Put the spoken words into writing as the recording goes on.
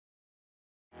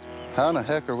How in the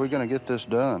heck are we gonna get this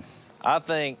done? I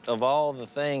think of all the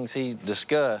things he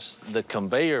discussed, the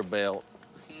conveyor belt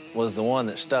was the one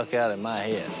that stuck out in my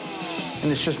head. And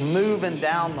it's just moving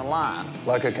down the line.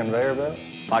 Like a conveyor belt?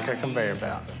 Like a conveyor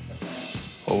belt.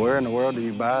 Well, where in the world do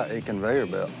you buy a conveyor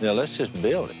belt? Yeah, let's just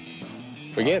build it.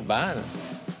 Forget buying it.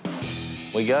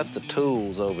 We got the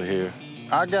tools over here.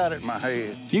 I got it in my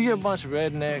head. You get a bunch of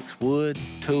rednecks, wood,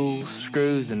 tools,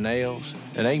 screws, and nails,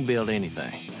 and they can build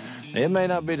anything. It may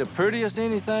not be the prettiest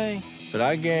anything, but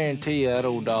I guarantee you that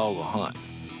old dog will hunt.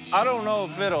 I don't know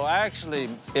if it'll actually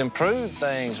improve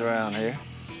things around here,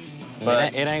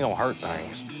 but it ain't gonna hurt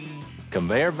things.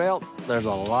 Conveyor belt, there's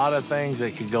a lot of things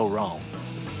that could go wrong.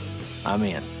 I'm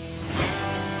in.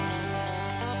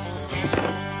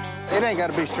 It ain't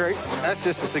gotta be straight. That's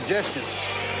just a suggestion.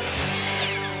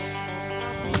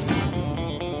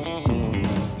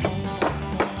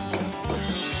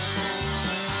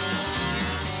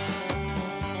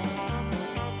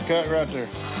 Cut right there.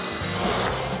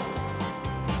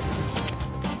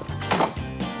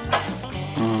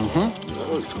 Mm-hmm. That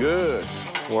looks good.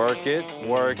 Work it,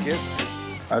 work it.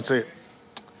 That's it.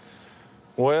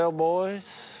 Well,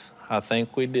 boys, I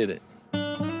think we did it.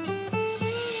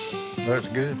 That's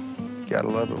good. Gotta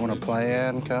love it when a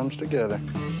plan comes together.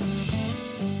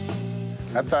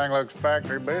 That thing looks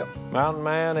factory built. Mountain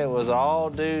Man, it was all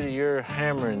due to your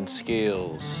hammering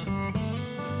skills.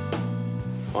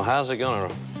 Well, how's it gonna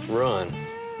run?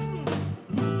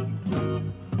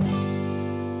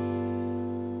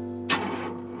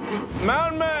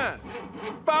 Mountain Man,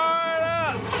 fire it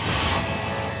up!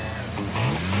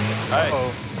 Hey.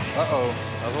 Uh-oh. Uh-oh.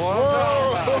 That's what I'm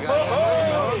talking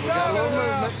about. We got a little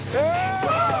movement.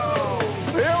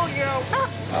 Here we go.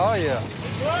 Oh, yeah.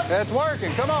 That's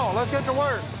working. Come on, let's get to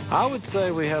work. I would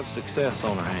say we have success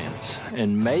on our hands,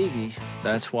 and maybe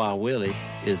that's why Willie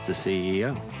is the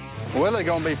CEO. Willie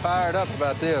gonna be fired up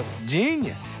about this.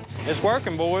 Genius. It's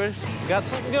working, boys. Got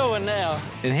something going now.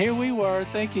 And here we were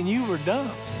thinking you were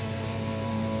dumb.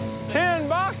 10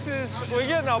 boxes? We're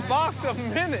getting a box a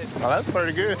minute. Oh, that's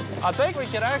pretty good. I think we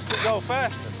could actually go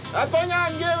faster. I think I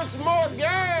can give it some more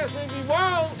gas if you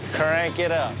want. Crank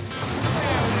it up.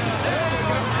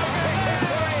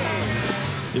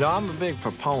 You know, I'm a big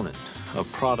proponent of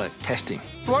product testing.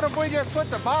 What if we just put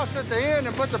the box at the end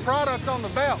and put the products on the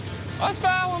belt? That's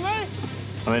fine with me.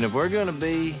 I mean, if we're gonna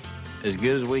be as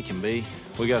good as we can be,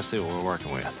 we gotta see what we're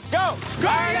working with. Go!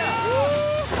 Crank it up!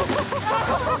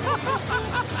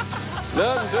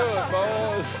 Nothing to it,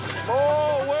 boys.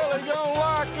 Oh, Willie don't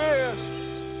like this.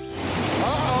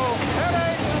 Uh-oh,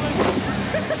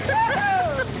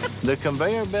 headache. The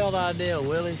conveyor belt idea,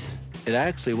 Willie's, it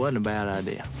actually wasn't a bad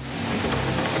idea.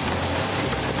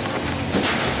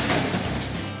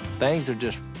 Things are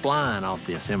just flying off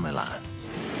the assembly line.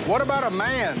 What about a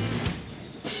man?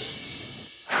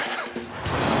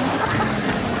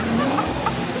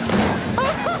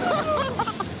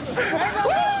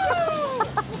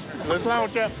 Let's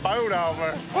launch that boat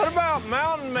over. What about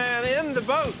Mountain Man in the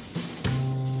boat?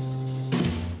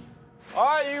 All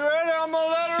right, you ready? I'm gonna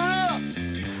let her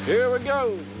rip. Here we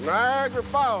go, Niagara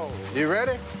Falls. You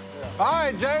ready? Yeah. All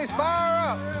right, Jace,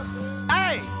 fire up.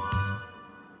 Hey!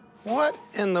 What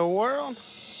in the world?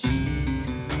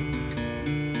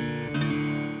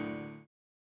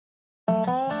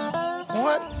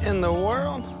 What in the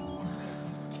world?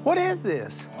 What is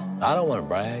this? I don't want to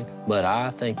brag, but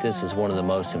I think this is one of the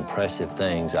most impressive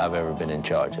things I've ever been in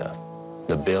charge of,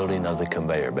 the building of the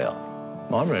conveyor belt.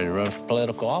 Well, I'm ready to run for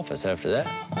political office after that.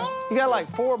 You got like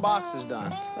 4 boxes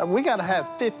done. We got to have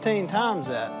 15 times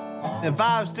that. The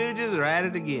 5 Stooges are at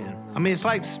it again. I mean, it's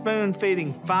like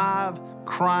spoon-feeding 5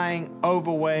 crying,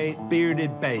 overweight,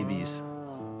 bearded babies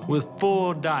with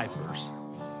full diapers,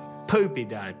 poopy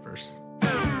diapers.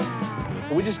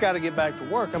 We just got to get back to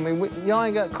work. I mean, y'all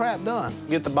ain't got crap done.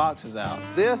 Get the boxes out.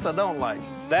 This I don't like.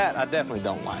 That I definitely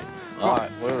don't like. All right,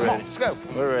 we're ready. Come on, let's go.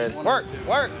 We're ready. Work,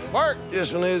 work, work.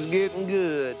 This one is getting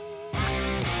good.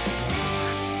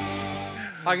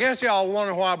 I guess y'all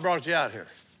wonder why I brought you out here.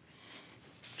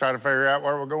 Try to figure out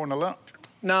where we're going to lunch.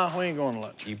 No, we ain't going to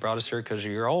lunch. You brought us here because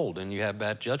you're old and you have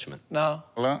bad judgment. No,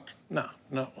 Lunch? no,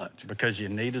 no lunch. Because you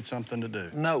needed something to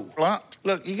do. No. Lunch?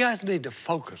 Look, you guys need to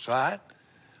focus, all right?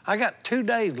 I got 2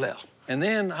 days left. And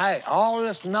then, hey, all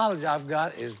this knowledge I've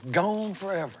got is gone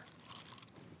forever.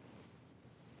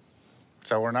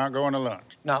 So we're not going to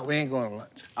lunch? No, we ain't going to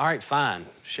lunch. All right, fine.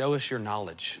 Show us your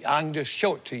knowledge. I can just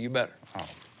show it to you better. Oh,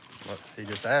 look, he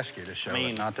just asked you to show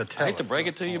it, not to tell I hate to it. break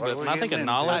it to you, What but are when we I think of getting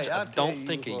knowledge, Hey, I I'll tell don't you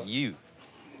think what. of you.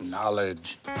 into?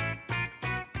 Knowledge.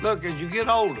 Look, as you get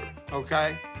older,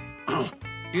 okay,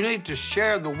 you need to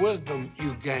share the wisdom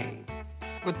you've gained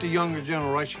with the younger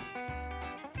generation.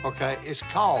 Okay, it's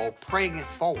called praying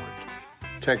it forward.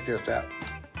 Check this out.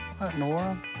 What in the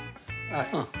world? All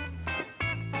right.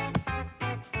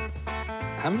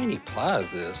 How many ply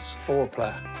is this? 4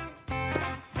 ply.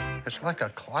 It's like a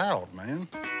cloud, man.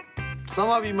 Some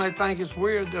of you may think it's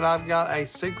weird that I've got a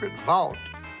secret vault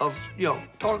of,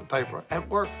 toilet paper at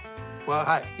work. Well,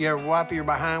 hey, you ever wipe your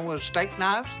behind with steak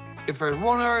knives? If there's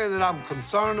one area that I'm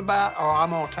concerned about or I'm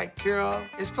gonna take care of,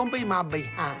 it's gonna be my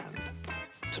behind.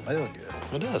 Smell good.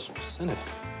 It does. Send it.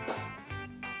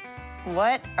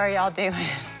 What are y'all doing?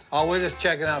 Oh, we're just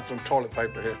checking out some toilet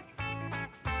paper here.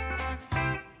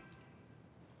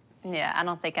 Yeah, I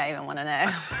don't think I even want to know.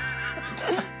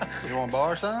 You want to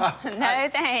borrow some? No,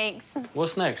 thanks.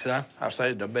 What's next, son? I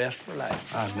saved the best for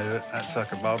last. I knew it. That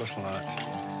sucker bought us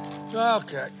lunch.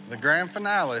 Okay. The grand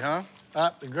finale, huh?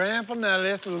 The grand finale,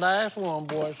 it's the last one,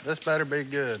 boys. This better be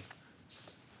good.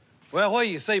 Well, what do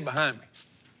you see behind me?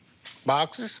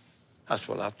 Boxes? That's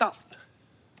what I thought.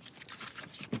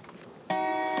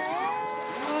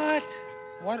 What?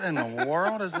 What in the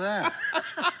world is that?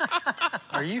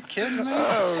 Are you kidding me?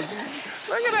 Oh,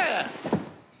 look at that.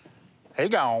 He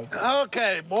gone.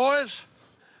 Okay, boys,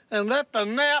 and let the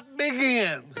nap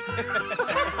begin.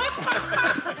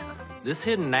 This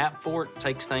hidden nap fort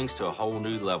takes things to a whole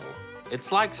new level.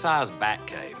 It's like Si's bat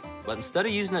cave, but instead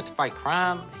of using it to fight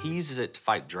crime, he uses it to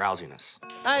fight drowsiness.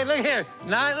 Hey, look here.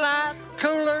 Nightlight,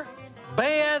 cooler,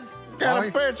 bed. Got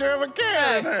a picture of a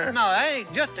cat in there. No, that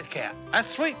ain't just a cat. That's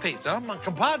Sweet Pete's, my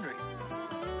compadre.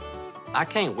 I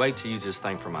can't wait to use this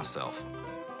thing for myself.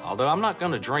 Although I'm not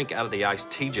gonna drink out of the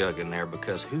iced tea jug in there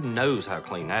because who knows how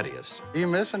clean that is. You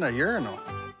missing a urinal?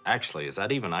 Actually, is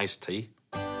that even iced tea?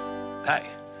 Hey,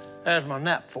 there's my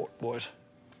nap fort, boys.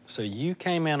 So you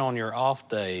came in on your off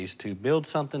days to build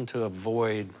something to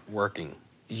avoid working.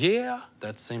 Yeah,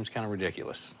 That seems kind of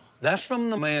ridiculous. that's from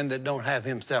the man that don't have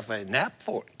himself a nap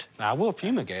fort. I will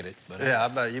fumigate it, but Yeah, I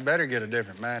bet you better get a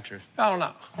different mattress. Oh,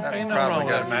 no. That Ain't nothing probably wrong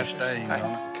got a with few that stains mattress.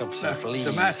 on it. a couple Hey, of fleas.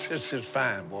 the mattress is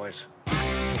fine, boys.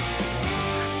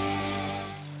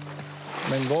 I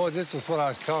mean, boys, this is what I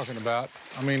was talking about.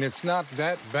 I mean, it's not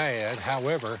that bad.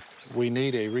 However, we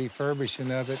need a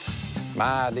refurbishing of it.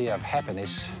 My idea of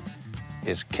happiness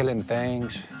is killing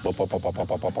things.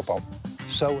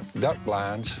 So duck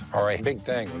blinds are a big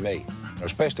thing with me,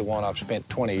 especially one I've spent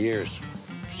 20 years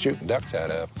shooting ducks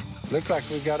out of. Looks like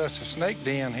we got us a snake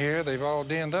den here. They've all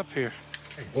denned up here.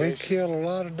 We killed a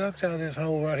lot of ducks out of this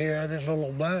hole right here, out of this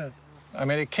little blind. I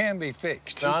mean, it can be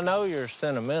fixed. Now, I know you're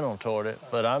sentimental toward it,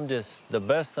 but the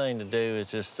best thing to do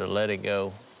is just to let it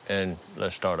go and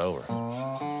let's start over.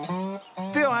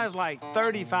 Phil has like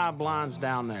 35 blinds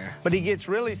down there, but he gets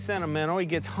really sentimental. He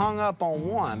gets hung up on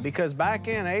one because back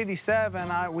in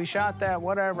 '87, we shot that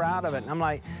whatever out of it. And I'm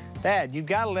like, Dad, you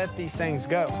gotta let these things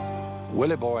go.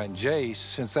 Willie Boy and Jace,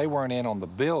 since they weren't in on the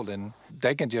building,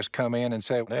 they can just come in and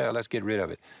say, yeah, let's get rid of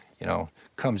it. You know,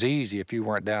 comes easy if you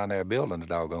weren't down there building the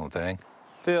doggone thing.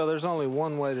 Phil, there's only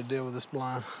one way to deal with this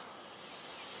blind.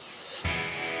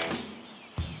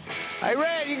 Hey,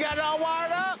 Red, you got it all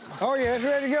wired up? Oh, yeah, it's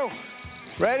ready to go.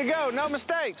 Ready to go, no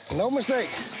mistakes. No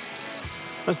mistakes.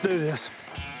 Let's do this.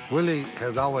 Willie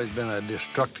has always been a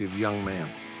destructive young man.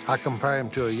 I compare him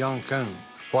to a young coon.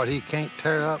 What he can't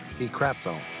tear up, he craps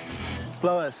on.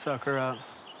 Blow that sucker up.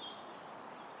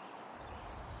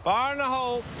 Fire in the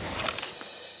hole.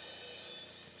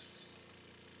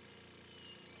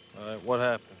 All right, what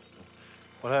happened?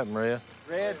 What happened, Red?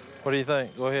 Red. What do you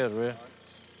think? Go ahead, Red.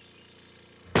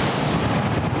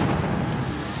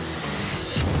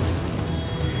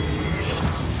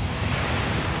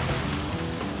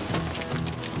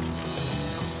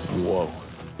 Whoa.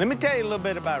 Let me tell you a little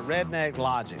bit about redneck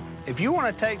logic. If you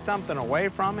want to take something away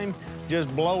from him,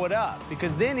 just blow it up,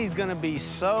 because then he's going to be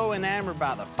so enamored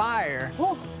by the fire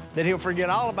that he'll forget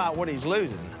all about what he's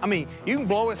losing. I mean, you can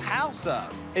blow his house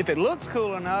up. If it looks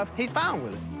cool enough, he's fine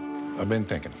with it. I've been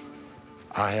thinking.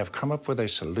 I have come up with a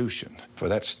solution for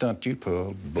that stunt you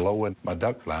pulled, blowing my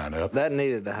duck blind up. That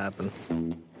needed to happen.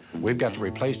 We've got to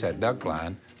replace that duck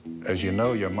blind. As you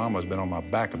know, your mama's been on my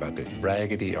back about this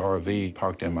raggedy RV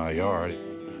parked in my yard.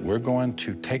 We're going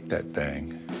to take that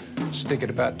thing, stick it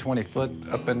about 20 foot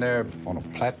up in there on a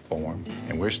platform,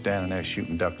 and we're standing there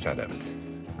shooting ducks out of it.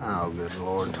 Oh, good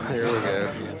Lord. Here we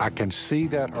go. I can see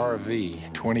that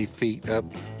RV 20 feet up,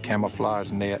 camouflage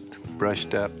net,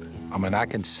 brushed up. I mean, I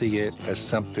can see it as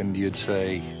something you'd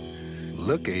say,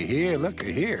 looky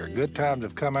here, good times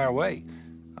have come our way.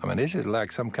 I mean, this is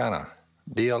like some kind of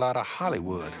deal out of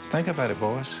Hollywood. Think about it,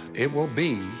 boys. It will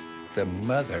be the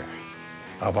mother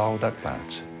of all duck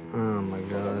blinds. Oh, my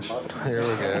gosh. Here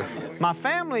we go. My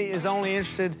family is only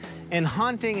interested in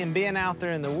hunting and being out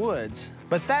there in the woods.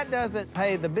 But that doesn't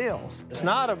pay the bills. It's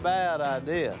not a bad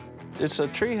idea. It's a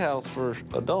treehouse for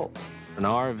adults. An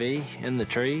RV in the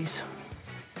trees?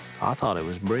 I thought it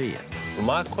was brilliant. Well,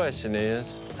 my question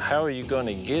is, how are you going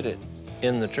to get it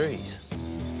in the trees?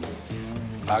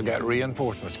 I got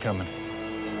reinforcements coming.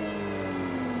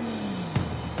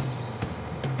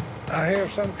 I hear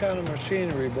some kind of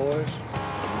machinery, boys.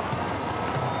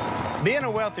 Being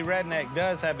a wealthy redneck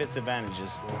does have its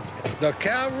advantages. The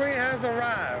cavalry has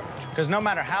arrived. Because no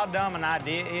matter how dumb an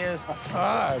idea is, All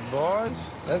right, boys,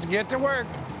 let's get to work.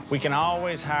 we can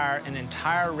always hire an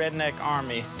entire redneck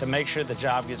army to make sure the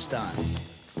job gets done.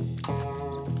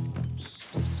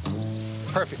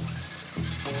 Perfect.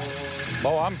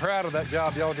 Boy, I'm proud of that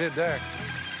job y'all did there.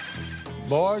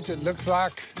 Boys, it looks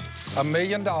like $1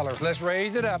 million. Let's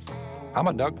raise it up. I'm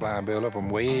a duck blind builder from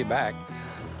way back,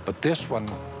 but this one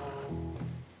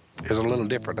is a little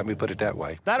different, let me put it that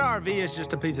way. That RV is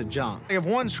just a piece of junk. If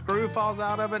one screw falls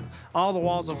out of it, all the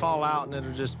walls will fall out and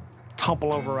it'll just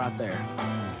tumble over right there.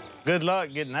 Good luck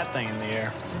getting that thing in the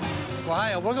air. Well,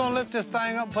 hey, we're gonna lift this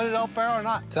thing up, put it up there or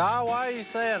not? Ty, why are you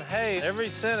saying hey every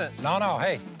sentence? No,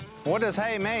 hey. What does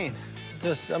hey mean?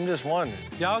 I'm just wondering.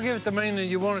 Y'all give it the meaning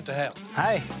you want it to have.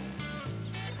 Hey.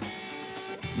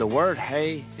 The word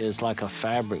hay is like a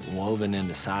fabric woven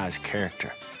into size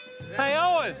character. Hey,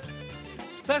 Owen,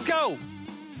 let's go.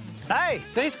 Hey.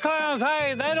 These clowns,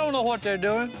 hey, they don't know what they're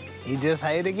doing. He just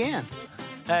hayed again.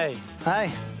 Hey.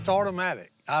 Hey. It's automatic.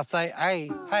 I say,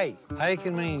 hey, hey. Hey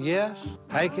can mean yes.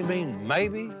 Hey can mean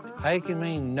maybe. Hey can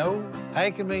mean no.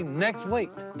 Hey can mean next week.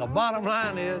 The bottom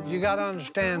line is you got to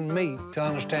understand me to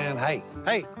understand hey.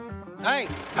 Hey, hey,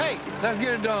 hey. Let's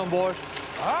get it done, boys.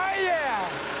 Oh, yeah.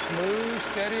 Smooth,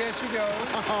 steady as you go.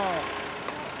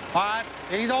 All right,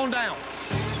 ease on down.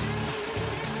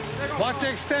 Watch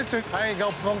the extensor. Hey,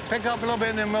 go pick up a little bit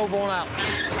and then move on out.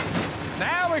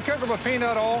 Now we cook them with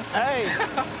peanut oil. Hey.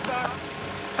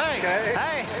 Hey.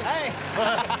 Hey. Hey.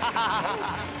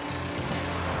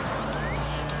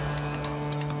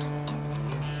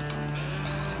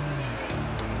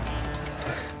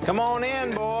 Come on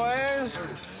in, boys.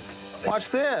 Watch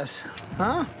this.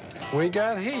 Huh? We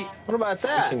got heat. What about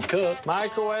that? Can cook.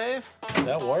 Microwave,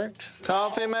 That works.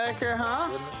 coffee maker,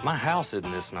 huh? My house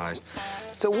isn't this nice.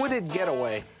 It's a wooded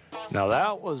getaway. Now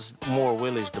that was more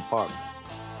Willie's department.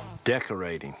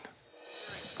 Decorating.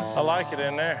 I like it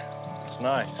in there. It's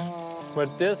nice.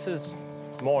 But this is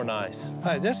more nice.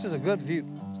 Hey, this is a good view.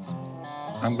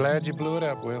 I'm glad you blew it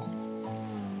up, Will.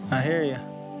 I hear you.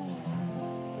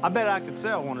 I bet I could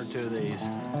sell one or two of these.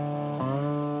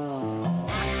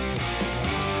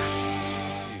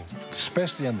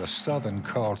 Especially in the Southern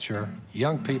culture,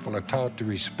 young people are taught to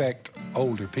respect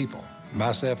older people,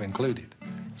 myself included.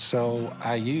 So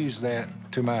I use that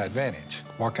to my advantage.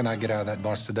 What can I get out of that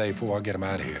bus today before I get them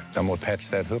out of here? I'm gonna patch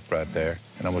that hook right there,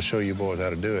 and I'm gonna show you boys how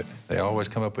to do it. They always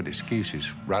come up with excuses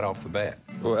right off the bat.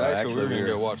 Well, actually we're gonna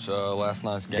go watch last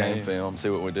night's game film, see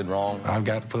what we did wrong. I've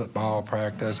got football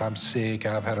practice, I'm sick,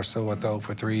 I've had a sore throat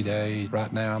for 3 days.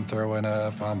 Right now I'm throwing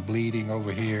up, I'm bleeding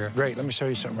over here. Great, let me show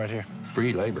you something right here.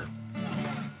 Free labor.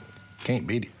 Can't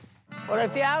beat it. Well,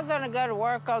 if y'all gonna go to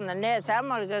work on the nets, I'm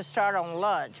gonna go start on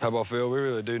lunch. How about Phil? We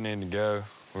really do need to go.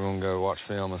 We're gonna go watch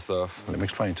film and stuff. Let me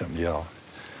explain something to y'all.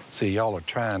 See, y'all are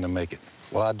trying to make it.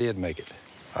 Well, I did make it.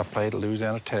 I played at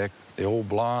Louisiana Tech. The old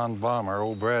blonde bomber,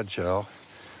 old Bradshaw,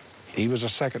 he was a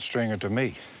second stringer to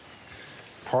me.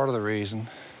 Part of the reason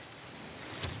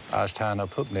I was tying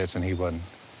up hook nets and he wasn't.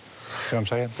 See what I'm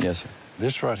saying? Yes, sir.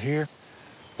 This right here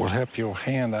will help your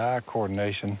hand-eye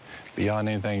coordination beyond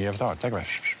anything you ever thought. Think about it.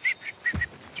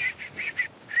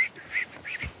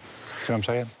 See what I'm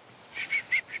saying?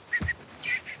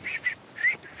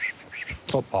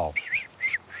 Football.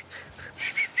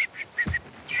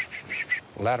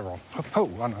 Lateral. Oh,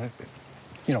 I know.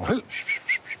 You know, hoot.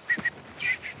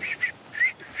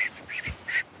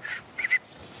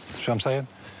 See what I'm saying?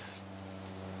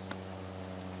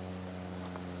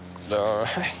 All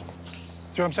right.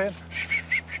 See what I'm saying?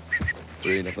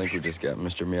 Reed, I think we just got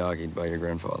Mr. Miyagi'd by your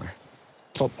grandfather.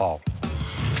 Football.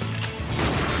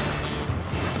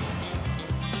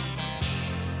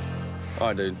 All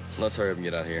right, dude, let's hurry up and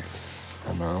get out of here.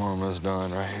 I know, I'm almost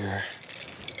done right here.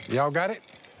 Y'all got it?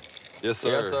 Yes, sir.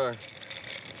 Yes, sir.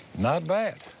 Not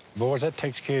bad. Boys, that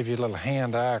takes care of your little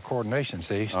hand-eye coordination,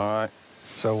 see? All right.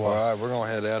 So, All right, we're gonna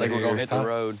head out of here. we're gonna hit the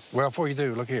road. Well, before you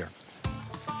do, look here.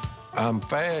 I'm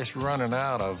fast running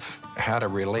out of how to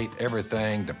relate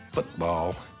everything to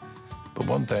football. But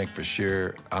one thing for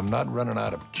sure, I'm not running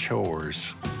out of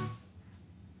chores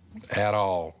at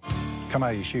all. Come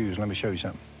out of your shoes, let me show you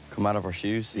something. Come out of our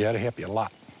shoes? Yeah, it'll help you a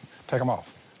lot. Take them off.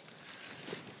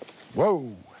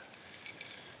 Whoa.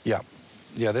 Yeah.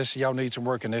 Yeah, y'all need some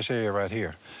work in this area right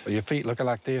here. Your feet looking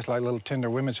like this, like little tender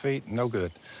women's feet, no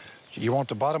good. You want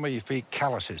the bottom of your feet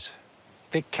calluses,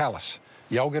 thick callus.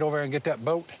 Y'all get over there and get that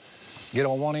boat, get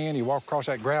on one end, you walk across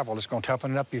that gravel, it's gonna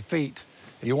toughen up your feet.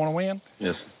 You wanna win?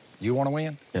 Yes. You wanna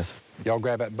win? Yes. Y'all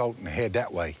grab that boat and head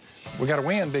that way. We gotta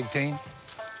win, big team.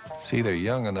 See, they're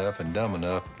young enough and dumb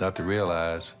enough not to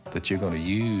realize that you're gonna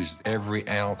use every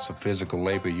ounce of physical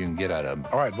labor you can get out of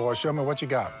them. All right, boys, show me what you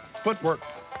got. Footwork.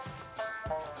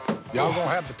 Y'all gonna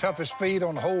have the toughest feet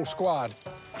on the whole squad.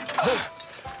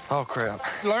 Oh, crap.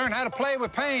 Learn how to play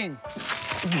with pain.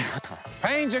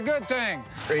 Pain's a good thing.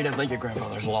 Reed, I think your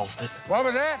grandfather's lost it. What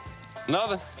was that?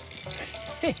 Nothing.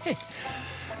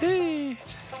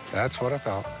 That's what I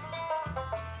thought.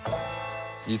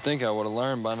 You'd think I would have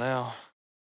learned by now.